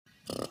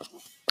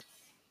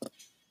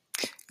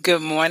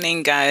Good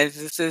morning, guys.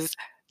 This is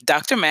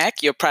Dr.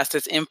 Mack, your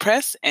process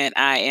impress, and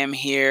I am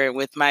here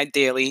with my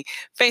daily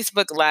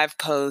Facebook Live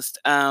post.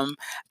 I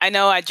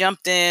know I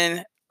jumped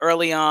in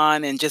early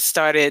on and just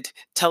started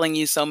telling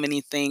you so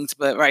many things,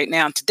 but right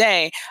now,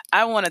 today,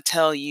 I want to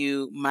tell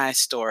you my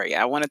story.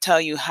 I want to tell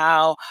you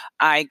how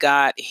I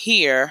got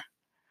here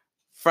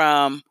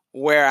from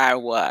where I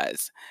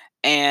was.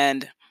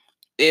 And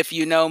if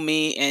you know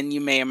me, and you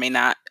may or may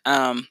not,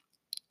 I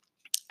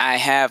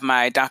have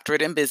my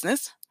doctorate in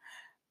business.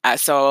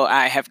 So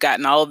I have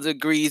gotten all the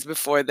degrees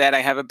before that.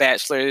 I have a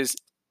bachelor's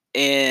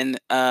in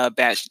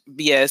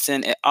BS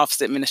in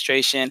office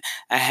administration.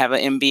 I have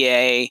an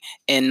MBA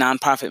in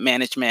nonprofit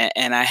management,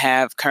 and I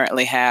have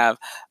currently have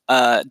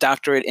a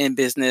doctorate in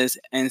business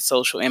and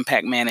social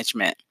impact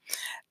management.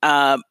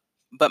 Um,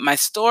 but my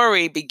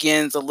story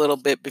begins a little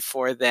bit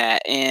before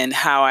that, and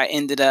how I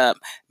ended up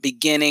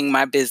beginning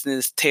my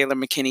business, Taylor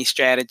McKinney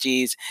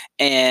Strategies,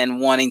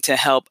 and wanting to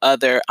help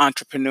other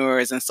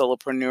entrepreneurs and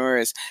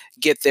solopreneurs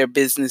get their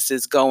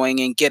businesses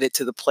going and get it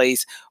to the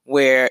place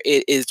where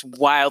it is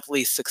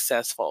wildly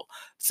successful.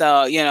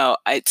 So,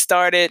 I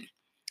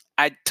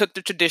took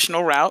the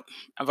traditional route.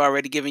 I've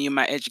already given you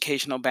my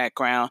educational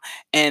background,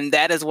 and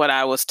that is what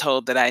I was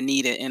told that I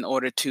needed in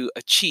order to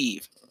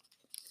achieve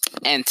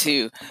and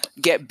to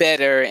get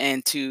better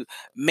and to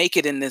make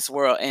it in this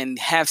world and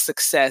have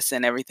success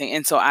and everything.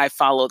 And so I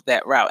followed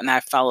that route, and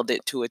I followed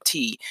it to a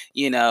T.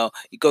 You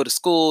go to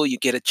school, you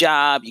get a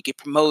job, you get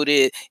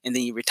promoted, and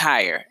then you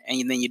retire,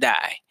 and then you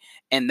die.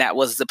 And that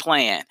was the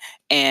plan.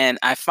 And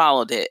I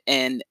followed it.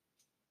 And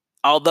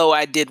although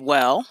I did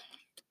well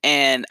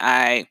and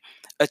I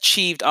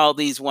achieved all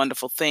these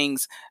wonderful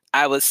things,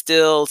 I was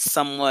still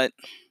somewhat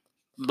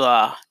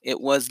blah. It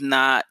was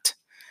not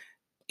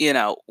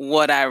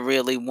what I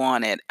really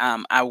wanted.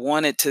 I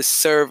wanted to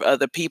serve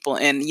other people.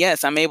 And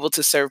yes, I'm able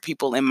to serve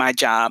people in my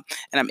job,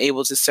 and I'm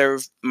able to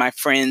serve my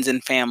friends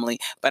and family,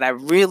 but I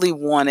really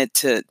wanted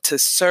to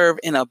serve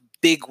in a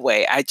big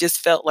way. I just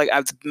felt like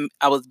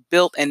I was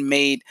built and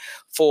made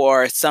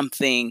for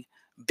something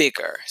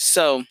bigger.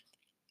 So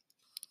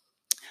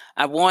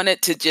I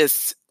wanted to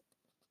just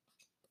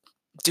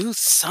do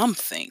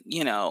something,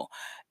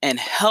 and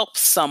help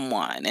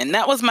someone. And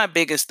that was my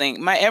biggest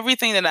thing. My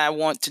everything that I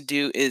want to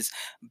do is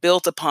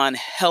built upon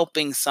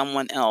helping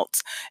someone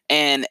else,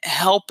 and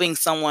helping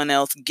someone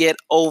else get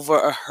over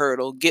a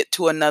hurdle, get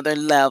to another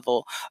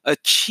level,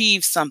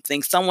 achieve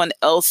something. Someone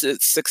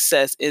else's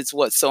success is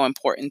what's so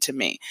important to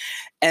me.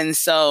 And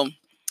so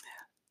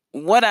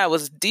what I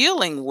was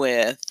dealing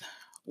with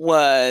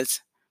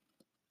was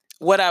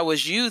what I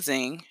was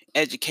using,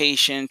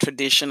 education,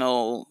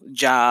 traditional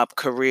job,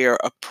 career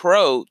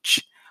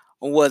approach,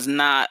 was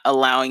not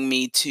allowing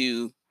me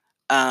to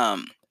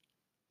um,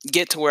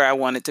 get to where I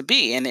wanted to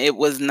be. And it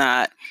was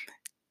not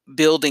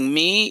building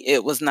me,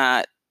 it was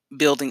not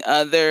building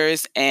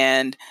others.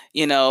 And,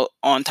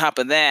 on top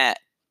of that,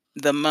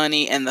 the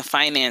money and the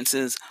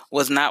finances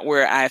was not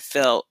where I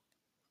felt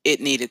it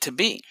needed to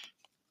be.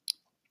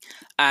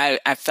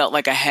 I felt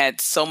like I had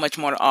so much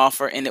more to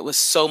offer, and it was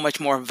so much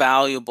more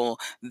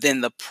valuable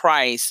than the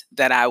price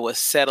that I was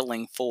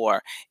settling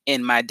for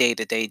in my day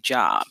to day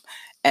job.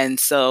 And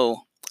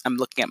so I'm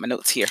looking at my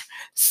notes here.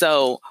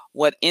 So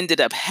what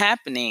ended up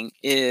happening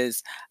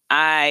is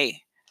I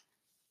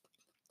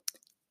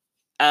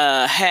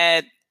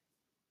had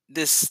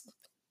this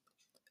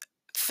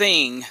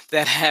thing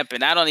that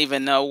happened. I don't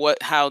even know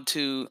how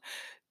to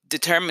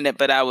determine it,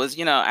 but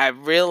I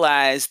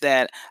realized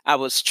that I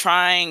was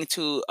trying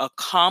to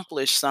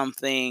accomplish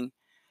something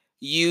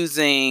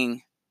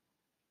using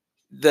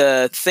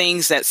the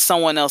things that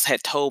someone else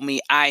had told me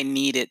I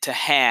needed to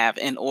have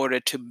in order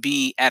to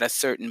be at a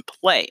certain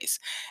place.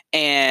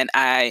 And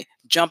I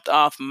jumped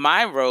off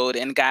my road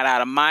and got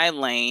out of my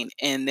lane,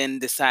 and then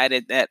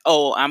decided that,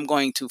 oh, I'm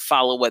going to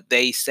follow what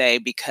they say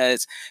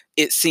because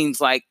it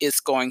seems like it's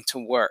going to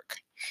work.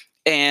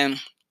 And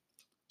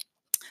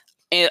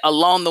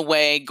along the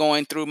way,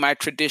 going through my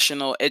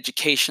traditional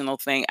educational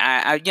thing,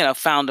 I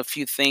found a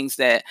few things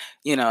that,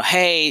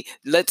 hey,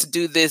 let's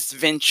do this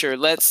venture,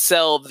 let's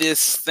sell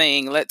this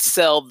thing, let's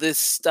sell this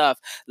stuff,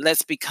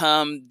 let's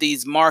become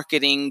these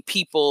marketing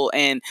people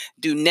and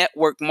do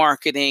network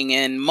marketing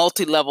and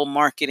multi-level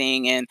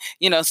marketing. And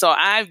so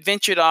I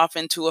ventured off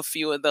into a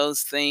few of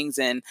those things,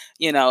 and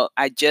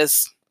I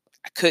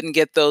couldn't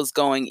get those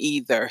going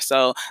either.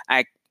 So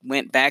I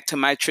went back to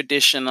my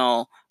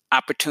traditional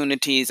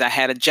opportunities. I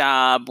had a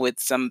job with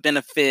some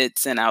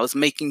benefits, and I was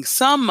making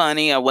some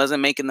money. I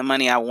wasn't making the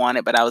money I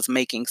wanted, but I was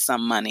making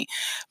some money.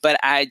 But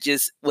I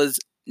just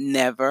was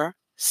never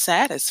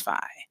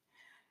satisfied.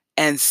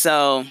 And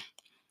so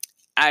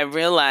I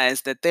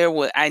realized that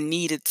I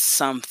needed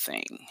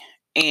something.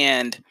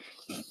 And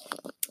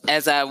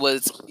as I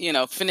was,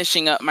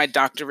 finishing up my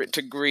doctorate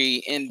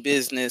degree in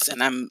business,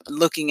 and I'm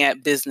looking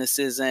at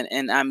businesses,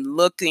 and I'm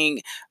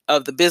looking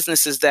of the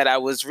businesses that I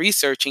was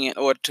researching in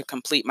order to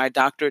complete my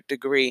doctorate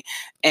degree.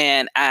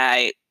 And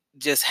I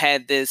just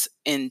had this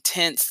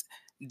intense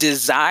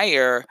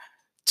desire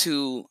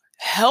to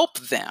help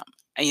them.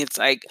 And it's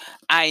like,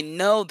 I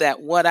know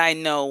that what I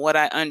know, what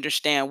I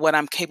understand, what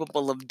I'm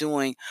capable of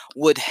doing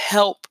would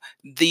help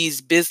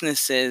these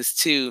businesses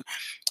to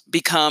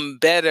become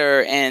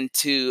better and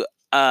to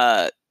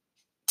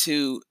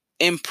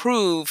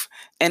improve,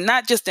 and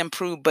not just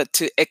improve, but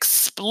to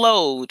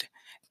explode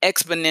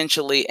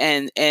exponentially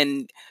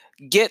and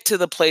get to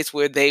the place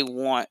where they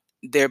want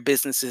their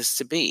businesses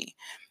to be.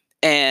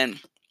 And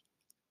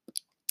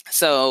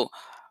so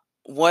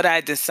what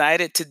I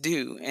decided to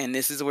do, and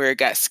this is where it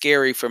got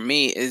scary for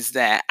me, is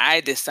that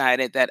I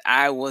decided that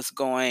I was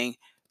going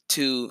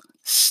to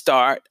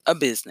start a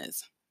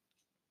business.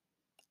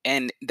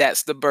 And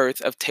that's the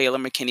birth of Taylor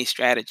McKinney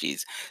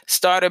Strategies.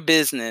 Start a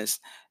business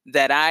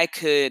that I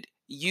could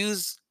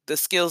use the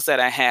skills that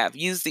I have,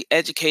 use the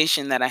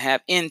education that I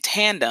have in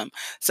tandem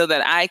so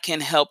that I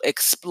can help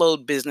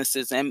explode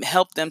businesses and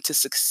help them to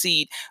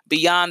succeed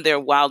beyond their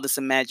wildest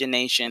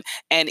imagination,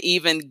 and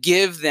even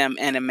give them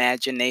an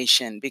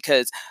imagination,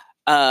 because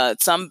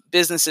some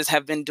businesses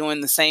have been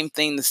doing the same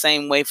thing the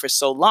same way for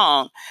so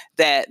long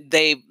that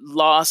they've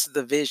lost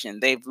the vision.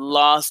 They've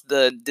lost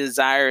the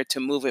desire to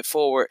move it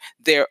forward.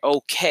 They're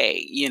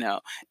okay, you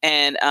know.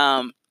 And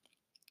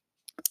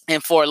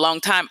for a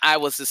long time, I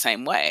was the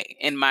same way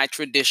in my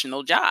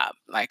traditional job.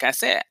 Like I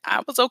said,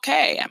 I was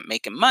okay. I'm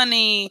making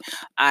money.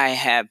 I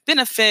have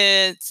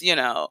benefits, you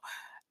know,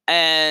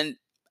 and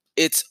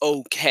it's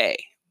okay.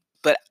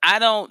 But I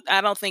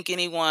don't think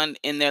anyone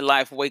in their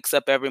life wakes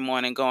up every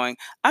morning going,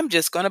 I'm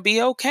just going to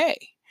be okay.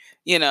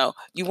 You know,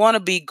 you want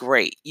to be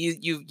great.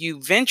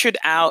 You ventured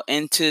out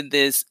into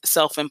this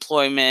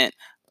self-employment,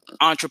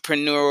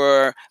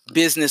 entrepreneur,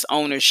 business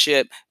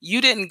ownership.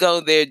 You didn't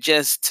go there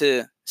just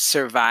to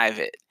survive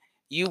it.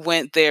 You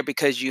went there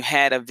because you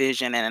had a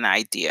vision and an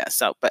idea.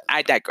 So, but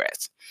I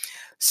digress.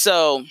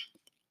 So,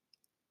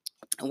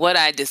 what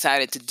I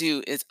decided to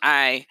do is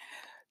I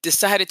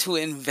decided to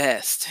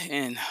invest.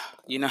 And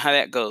you know how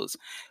that goes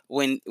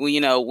when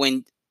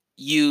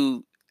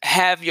you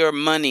have your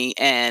money,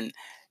 and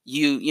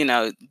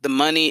the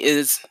money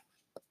is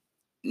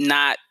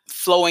not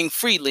flowing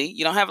freely.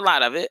 You don't have a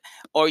lot of it,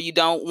 or you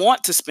don't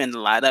want to spend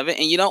a lot of it,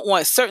 and you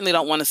certainly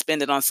don't want to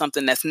spend it on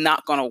something that's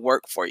not going to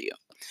work for you.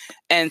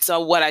 And so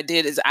what I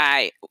did is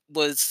I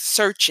was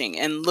searching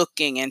and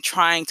looking and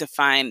trying to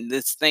find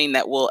this thing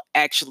that will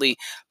actually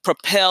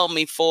propel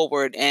me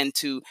forward and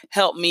to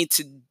help me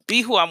to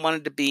be who I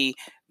wanted to be,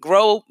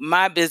 grow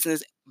my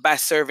business by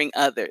serving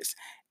others.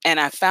 And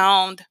I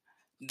found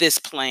this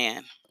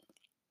plan,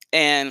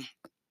 and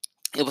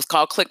it was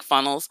called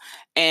ClickFunnels,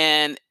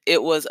 and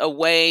it was a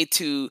way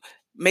to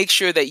make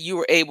sure that you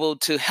were able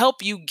to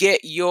help you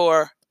get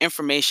your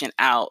information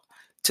out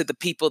to the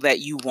people that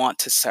you want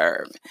to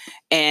serve.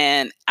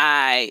 And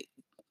I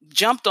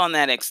jumped on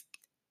that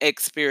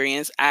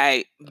experience.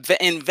 I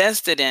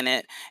invested in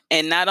it,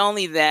 and not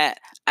only that,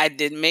 I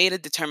did made a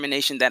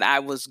determination that I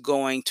was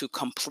going to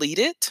complete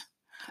it.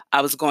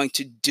 I was going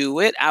to do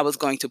it. I was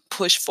going to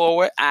push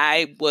forward.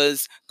 I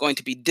was going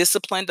to be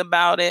disciplined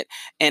about it.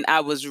 And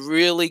I was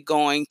really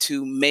going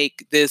to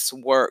make this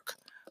work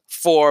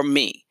for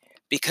me,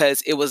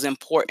 because it was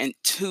important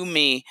to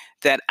me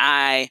that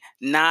I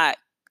not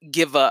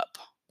give up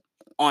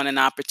on an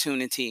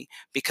opportunity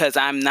because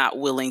I'm not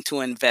willing to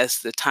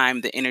invest the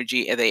time, the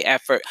energy, the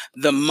effort,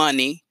 the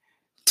money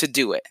to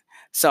do it.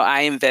 So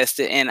I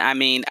invested, and I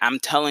mean, I'm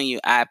telling you,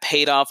 I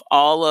paid off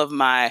all of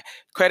my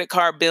credit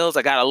card bills.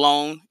 I got a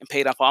loan and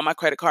paid off all my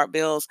credit card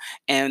bills,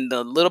 and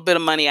the little bit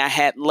of money I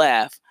had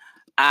left,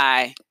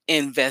 I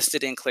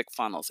invested in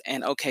ClickFunnels.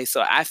 And okay,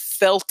 so I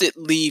felt it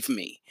leave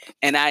me,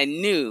 and I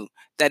knew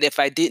that if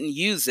I didn't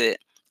use it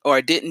or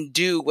didn't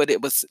do what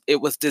it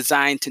was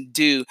designed to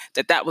do,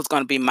 that was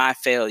going to be my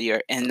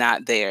failure and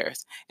not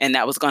theirs, and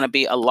that was going to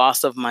be a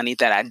loss of money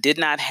that I did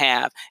not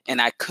have and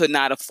I could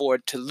not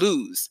afford to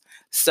lose.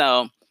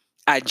 So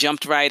I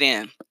jumped right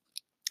in.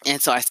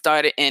 And so I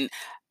started, and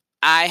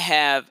I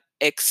have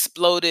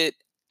exploded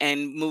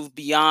and moved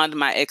beyond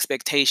my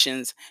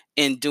expectations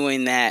in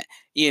doing that,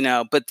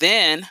 But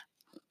then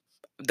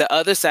the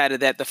other side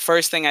of that, the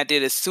first thing I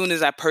did as soon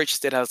as I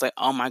purchased it, I was like,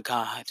 oh my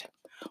God,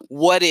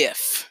 what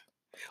if?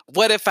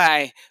 What if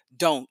I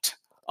don't?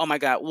 Oh my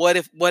God, what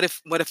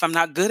if I'm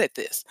not good at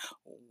this?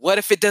 What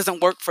if it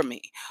doesn't work for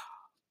me?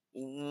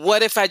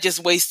 What if I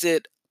just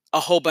wasted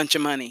a whole bunch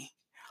of money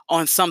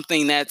on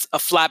something that's a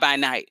fly by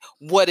night?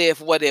 What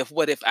if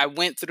I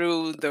went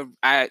through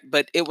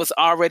but it was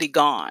already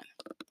gone.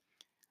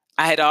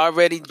 I had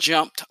already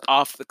jumped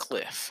off the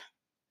cliff.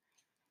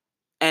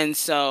 And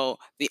so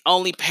the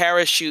only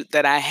parachute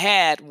that I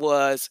had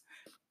was,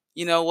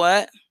 you know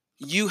what?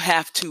 You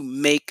have to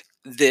make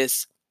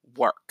this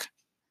work.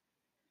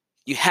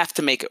 You have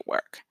to make it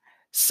work.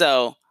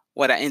 So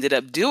what I ended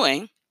up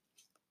doing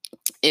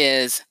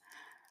is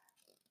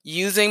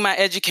using my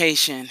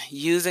education,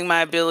 using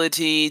my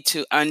ability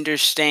to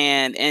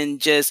understand,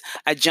 and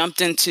I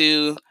jumped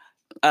into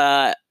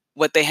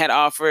what they had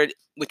offered,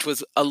 which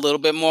was a little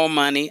bit more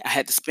money. I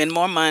had to spend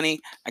more money.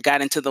 I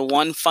got into the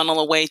One Funnel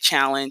Away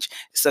Challenge.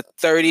 It's a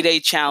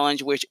 30-day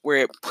challenge where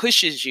it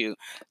pushes you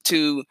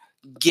to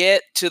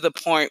get to the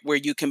point where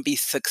you can be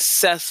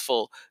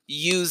successful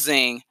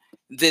using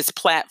this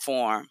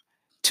platform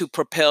to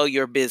propel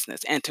your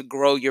business and to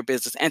grow your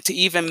business and to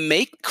even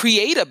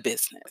create a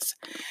business.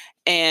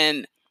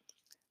 And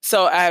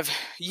so I've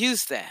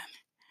used that.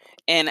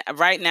 And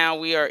right now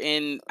we are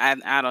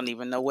I don't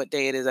even know what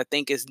day it is. I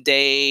think it's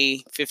day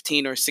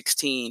 15 or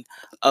 16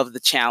 of the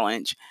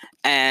challenge.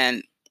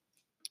 And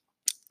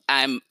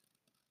I'm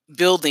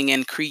building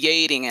and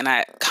creating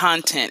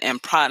content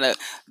and product,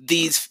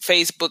 these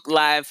Facebook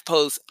live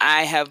posts.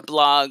 I have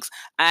blogs.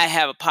 I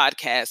have a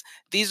podcast.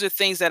 These are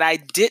things that I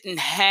didn't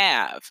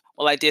have.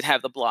 Well, I did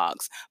have the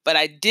blogs, but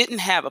I didn't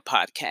have a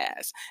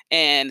podcast,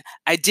 and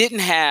I didn't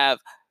have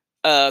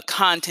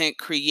content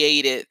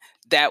created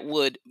that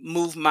would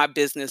move my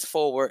business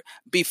forward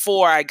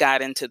before I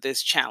got into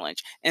this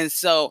challenge. And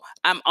so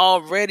I'm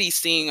already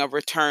seeing a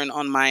return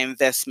on my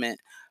investment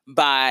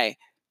by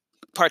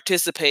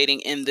participating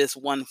in this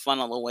One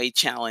Funnel Away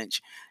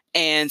challenge.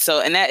 And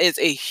that is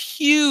a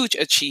huge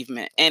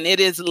achievement, and it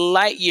is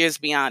light years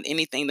beyond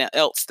anything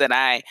else that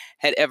I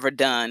had ever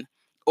done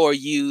or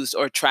used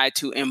or tried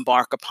to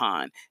embark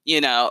upon.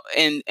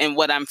 And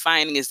what I'm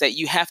finding is that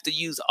you have to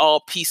use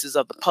all pieces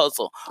of the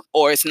puzzle,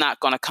 or it's not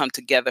going to come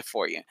together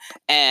for you.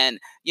 And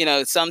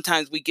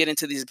sometimes we get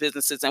into these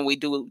businesses and we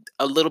do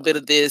a little bit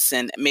of this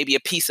and maybe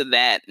a piece of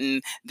that,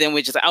 and then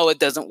we're just like, oh, it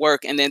doesn't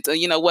work. And then, so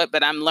you know what?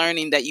 But I'm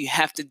learning that you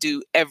have to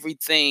do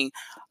everything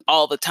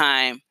all the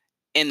time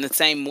in the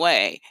same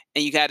way,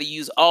 and you got to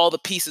use all the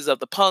pieces of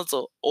the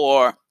puzzle,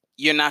 or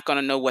you're not going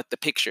to know what the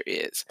picture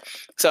is.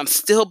 So I'm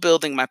still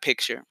building my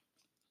picture,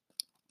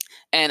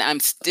 and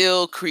I'm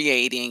still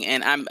creating,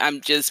 and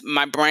I'm just,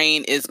 my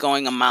brain is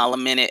going a mile a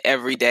minute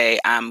every day.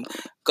 I'm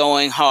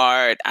going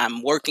hard,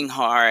 I'm working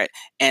hard,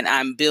 and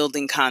I'm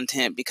building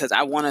content because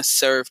I want to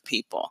serve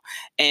people.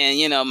 And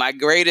my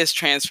greatest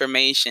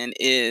transformation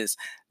is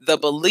the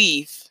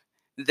belief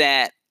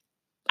that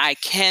I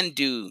can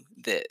do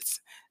this,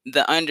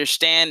 the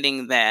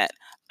understanding that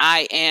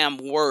I am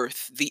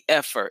worth the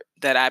effort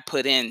that I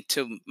put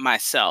into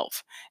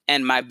myself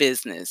and my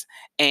business.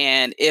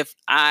 And if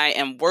I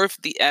am worth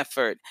the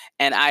effort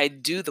and I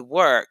do the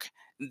work,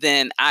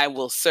 then I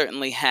will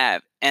certainly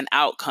have an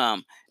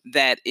outcome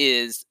that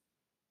is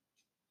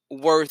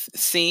worth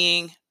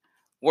seeing,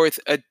 worth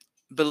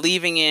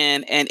believing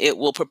in, and it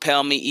will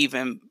propel me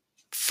even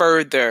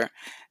further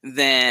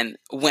than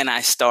when I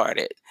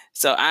started.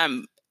 So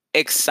I'm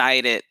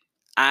excited.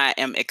 I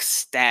am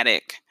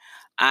ecstatic.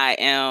 I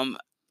am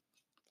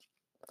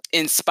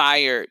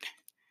inspired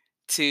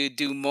to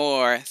do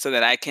more so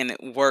that I can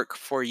work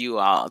for you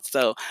all.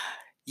 So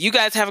you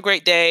guys have a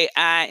great day.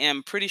 I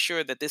am pretty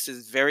sure that this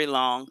is very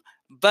long,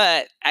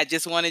 but I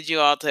just wanted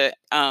you all to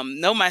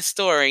know my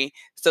story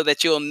so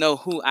that you'll know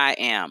who I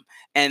am.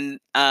 And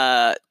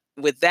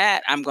with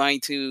that, I'm going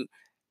to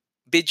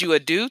bid you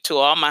adieu to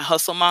all my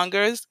hustle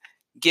mongers.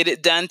 Get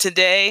it done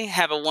today.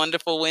 Have a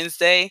wonderful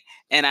Wednesday,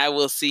 and I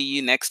will see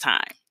you next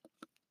time.